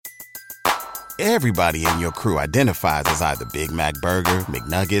Everybody in your crew identifies as either Big Mac Burger,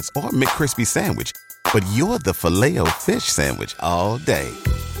 McNuggets, or McCrispy Sandwich. But you're the Filet-O-Fish Sandwich all day.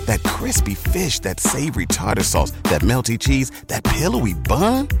 That crispy fish, that savory tartar sauce, that melty cheese, that pillowy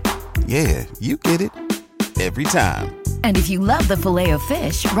bun. Yeah, you get it. Every time. And if you love the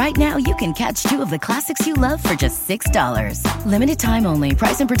Filet-O-Fish, right now you can catch two of the classics you love for just $6. Limited time only.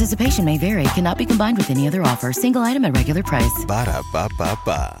 Price and participation may vary. Cannot be combined with any other offer. Single item at regular price.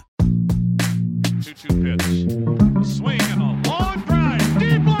 Ba-da-ba-ba-ba. 2-2 pitch. Swing and a long drive.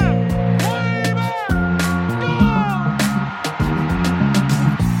 Deep left. Way back. Gone!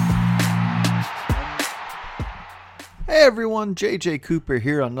 Hey everyone, JJ Cooper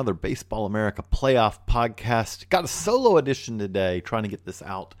here on another Baseball America playoff podcast. Got a solo edition today, trying to get this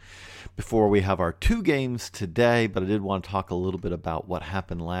out before we have our two games today, but I did want to talk a little bit about what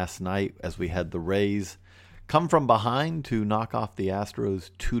happened last night as we had the Rays come from behind to knock off the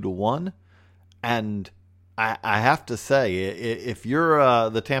Astros 2-1. And I have to say, if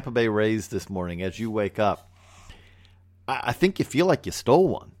you're the Tampa Bay Rays this morning, as you wake up, I think you feel like you stole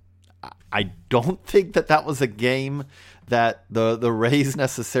one. I don't think that was a game that the Rays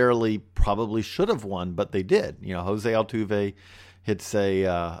necessarily probably should have won, but they did. You know, Jose Altuve hits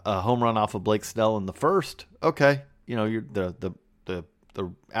a home run off of Blake Snell in the first. Okay, you know, the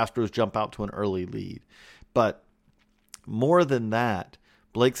Astros jump out to an early lead, but more than that,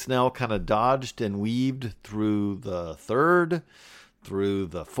 Blake Snell kind of dodged and weaved through the third, through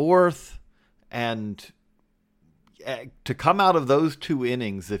the fourth, and to come out of those two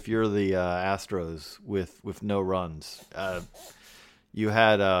innings, if you're the Astros with no runs, you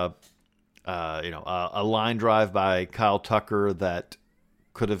had a line drive by Kyle Tucker that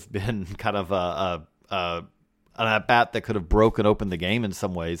could have been kind of an at-bat that could have broken open the game in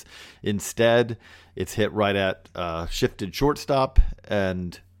some ways. Instead, it's hit right at shifted shortstop,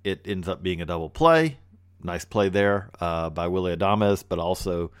 and it ends up being a double play. Nice play there by Willy Adames, but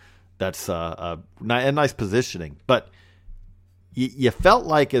also that's a nice positioning. But you felt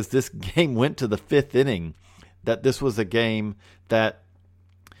like as this game went to the fifth inning that this was a game that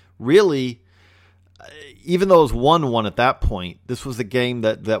really, even though it was 1-1 at that point, this was a game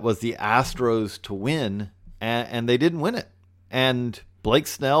that was the Astros to win, and they didn't win it. And Blake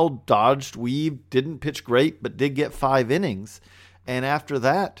Snell dodged, weaved, didn't pitch great, but did get 5 innings. And after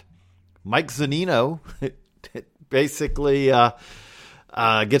that, Mike Zunino basically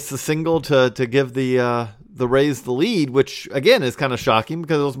gets the single to give the Rays the lead, which, again, is kind of shocking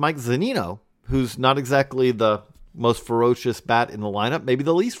because it was Mike Zunino, who's not exactly the most ferocious bat in the lineup, maybe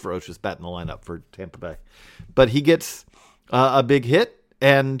the least ferocious bat in the lineup for Tampa Bay. But he gets a big hit,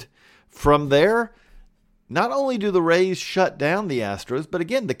 and from there, not only do the Rays shut down the Astros, but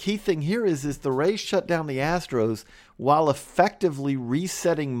again, the key thing here is the Rays shut down the Astros while effectively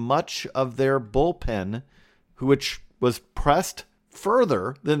resetting much of their bullpen, which was pressed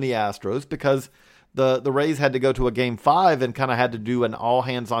further than the Astros because the Rays had to go to a Game 5 and kind of had to do an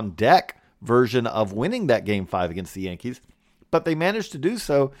all-hands-on-deck version of winning that Game 5 against the Yankees. But they managed to do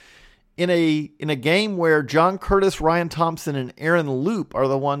so in a game where John Curtis, Ryan Thompson, and Aaron Loop are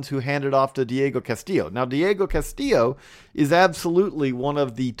the ones who handed off to Diego Castillo. Now, Diego Castillo is absolutely one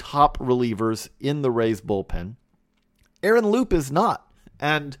of the top relievers in the Rays bullpen. Aaron Loop is not.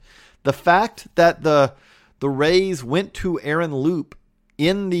 And the fact that the Rays went to Aaron Loop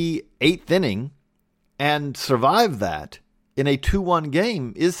in the 8th inning and survived that in a 2-1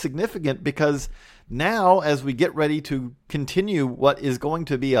 game is significant because now, as we get ready to continue what is going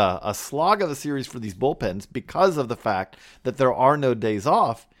to be a slog of a series for these bullpens because of the fact that there are no days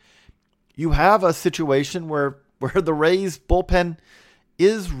off, you have a situation where the Rays bullpen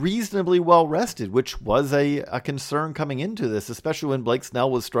is reasonably well rested, which was a concern coming into this, especially when Blake Snell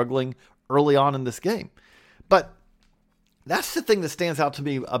was struggling early on in this game. But that's the thing that stands out to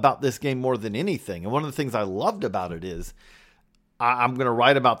me about this game more than anything. And one of the things I loved about it is, I'm going to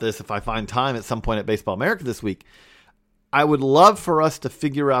write about this if I find time at some point at Baseball America this week. I would love for us to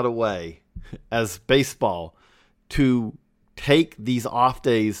figure out a way as baseball to take these off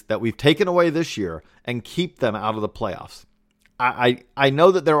days that we've taken away this year and keep them out of the playoffs. I know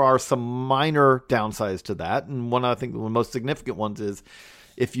that there are some minor downsides to that. And I think one of the most significant ones is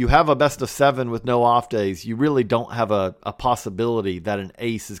if you have a best of 7 with no off days, you really don't have a possibility that an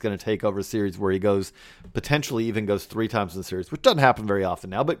ace is going to take over a series where he potentially even goes 3 times in the series, which doesn't happen very often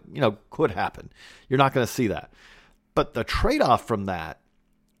now, but could happen. You're not going to see that. But the trade-off from that,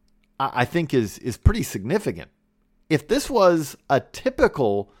 I think, is pretty significant. If this was a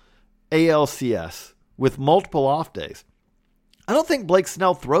typical ALCS with multiple off days, I don't think Blake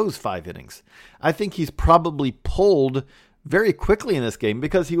Snell throws 5 innings. I think he's probably pulled very quickly in this game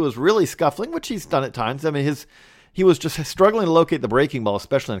because he was really scuffling, which he's done at times. I mean, he was just struggling to locate the breaking ball,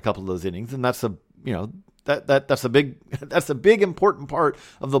 especially in a couple of those innings, and that's a big important part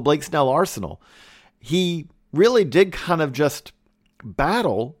of the Blake Snell arsenal. He really did kind of just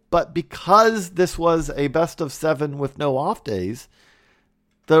battle, but because this was a best of 7 with no off days,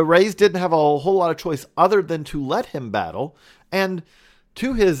 the Rays didn't have a whole lot of choice other than to let him battle. And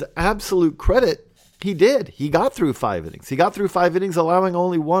to his absolute credit, he did. He got through 5 innings. He got through 5 innings allowing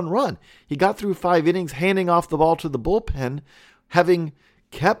only 1 run. He got through 5 innings handing off the ball to the bullpen, having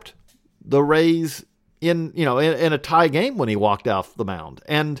kept the Rays in a tie game when he walked off the mound.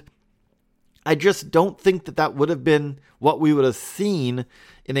 And I just don't think that would have been what we would have seen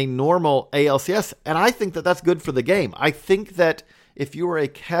in a normal ALCS. And I think that that's good for the game. I think that if you are a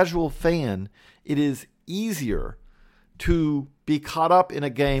casual fan, it is easier to be caught up in a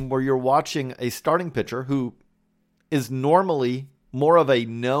game where you're watching a starting pitcher who is normally more of a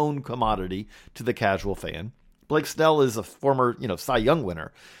known commodity to the casual fan. Blake Snell is a former, Cy Young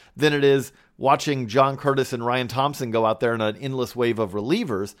winner, than it is watching John Curtis and Ryan Thompson go out there in an endless wave of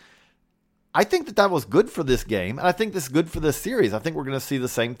relievers. I think that was good for this game, and I think this is good for this series. I think we're going to see the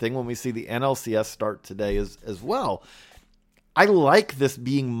same thing when we see the NLCS start today as well. I like this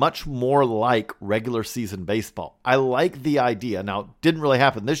being much more like regular season baseball. I like the idea. Now, it didn't really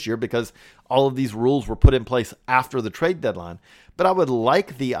happen this year because all of these rules were put in place after the trade deadline, but I would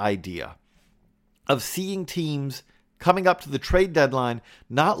like the idea of seeing teams coming up to the trade deadline,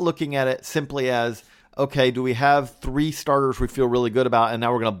 not looking at it simply as, okay, do we have 3 starters we feel really good about and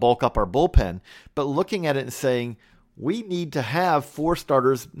now we're going to bulk up our bullpen, but looking at it and saying, we need to have 4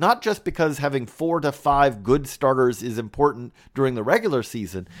 starters, not just because having 4 to 5 good starters is important during the regular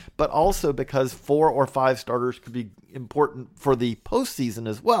season, but also because 4 or 5 starters could be important for the postseason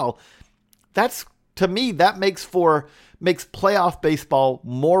as well. That's, to me, that makes playoff baseball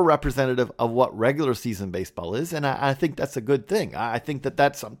more representative of what regular season baseball is, and I think that's a good thing. I think that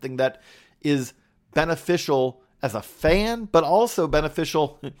that's something that is beneficial as a fan, but also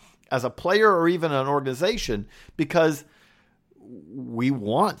beneficial as a player or even an organization, because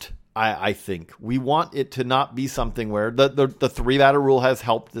I think we want it to not be something where the 3-batter rule has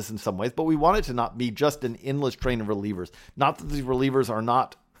helped this in some ways, but we want it to not be just an endless train of relievers. Not that these relievers are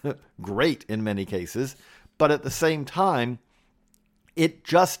not great in many cases, but at the same time, it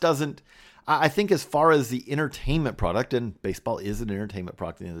just doesn't. I think as far as the entertainment product, and baseball is an entertainment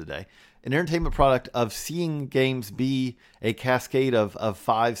product at the end of the day, an entertainment product of seeing games be a cascade of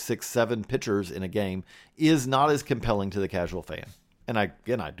 5, 6, 7 pitchers in a game is not as compelling to the casual fan. And I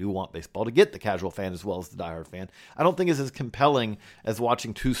do want baseball to get the casual fan as well as the diehard fan. I don't think it's as compelling as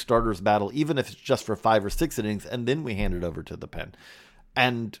watching 2 starters battle, even if it's just for 5 or 6 innings, and then we hand it over to the pen.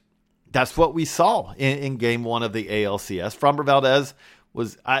 And that's what we saw in game 1 of the ALCS. Framber Valdez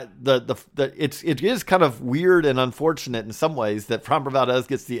was it is kind of weird and unfortunate in some ways that Framber Valdez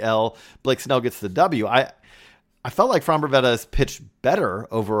gets the L, Blake Snell gets the W. I felt like Framber Valdez pitched better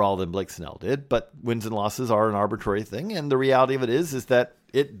overall than Blake Snell did, but wins and losses are an arbitrary thing, and the reality of it is that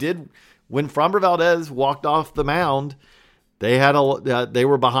it did. When Framber Valdez walked off the mound, they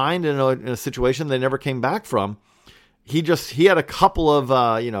were behind in a situation they never came back from. He had a couple of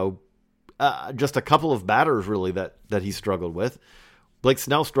just a couple of batters really that he struggled with. Blake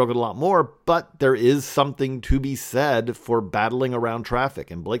Snell struggled a lot more, but there is something to be said for battling around traffic.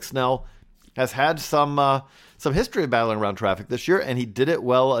 And Blake Snell has had some history of battling around traffic this year, and he did it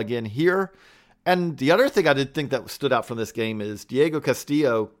well again here. And the other thing I did think that stood out from this game is Diego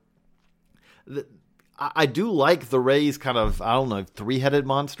Castillo. I do like the Rays kind of, 3-headed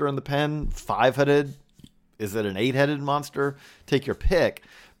monster in the pen, 5-headed. Is it an 8-headed monster? Take your pick.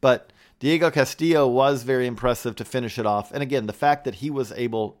 But Diego Castillo was very impressive to finish it off. And again, the fact that he was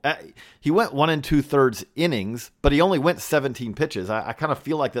able, he went 1 2/3 innings, but he only went 17 pitches. I kind of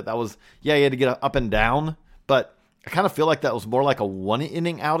feel like that was, he had to get up and down, but I kind of feel like that was more like a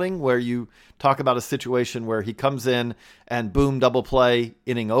 1-inning outing where you talk about a situation where he comes in and boom, double play,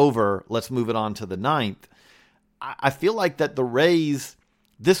 inning over, let's move it on to the 9th. I feel like that the Rays,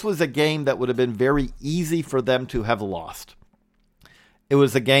 this was a game that would have been very easy for them to have lost. It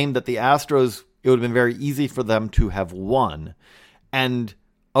was a game that the Astros, it would have been very easy for them to have won. And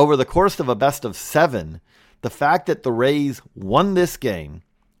over the course of a best of 7, the fact that the Rays won this game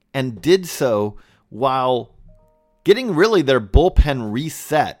and did so while getting really their bullpen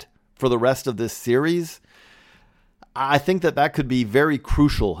reset for the rest of this series, I think that could be very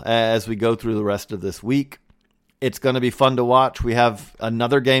crucial as we go through the rest of this week. It's going to be fun to watch. We have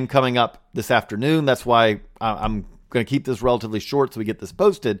another game coming up this afternoon. That's why I'm going to keep this relatively short so we get this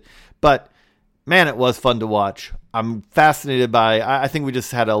posted. But man, it was fun to watch. I'm fascinated by, I think we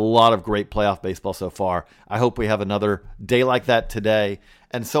just had a lot of great playoff baseball so far. I hope we have another day like that today.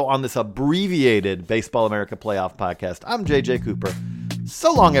 And so on this abbreviated Baseball America Playoff podcast, I'm JJ Cooper.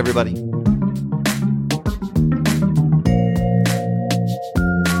 So long, everybody.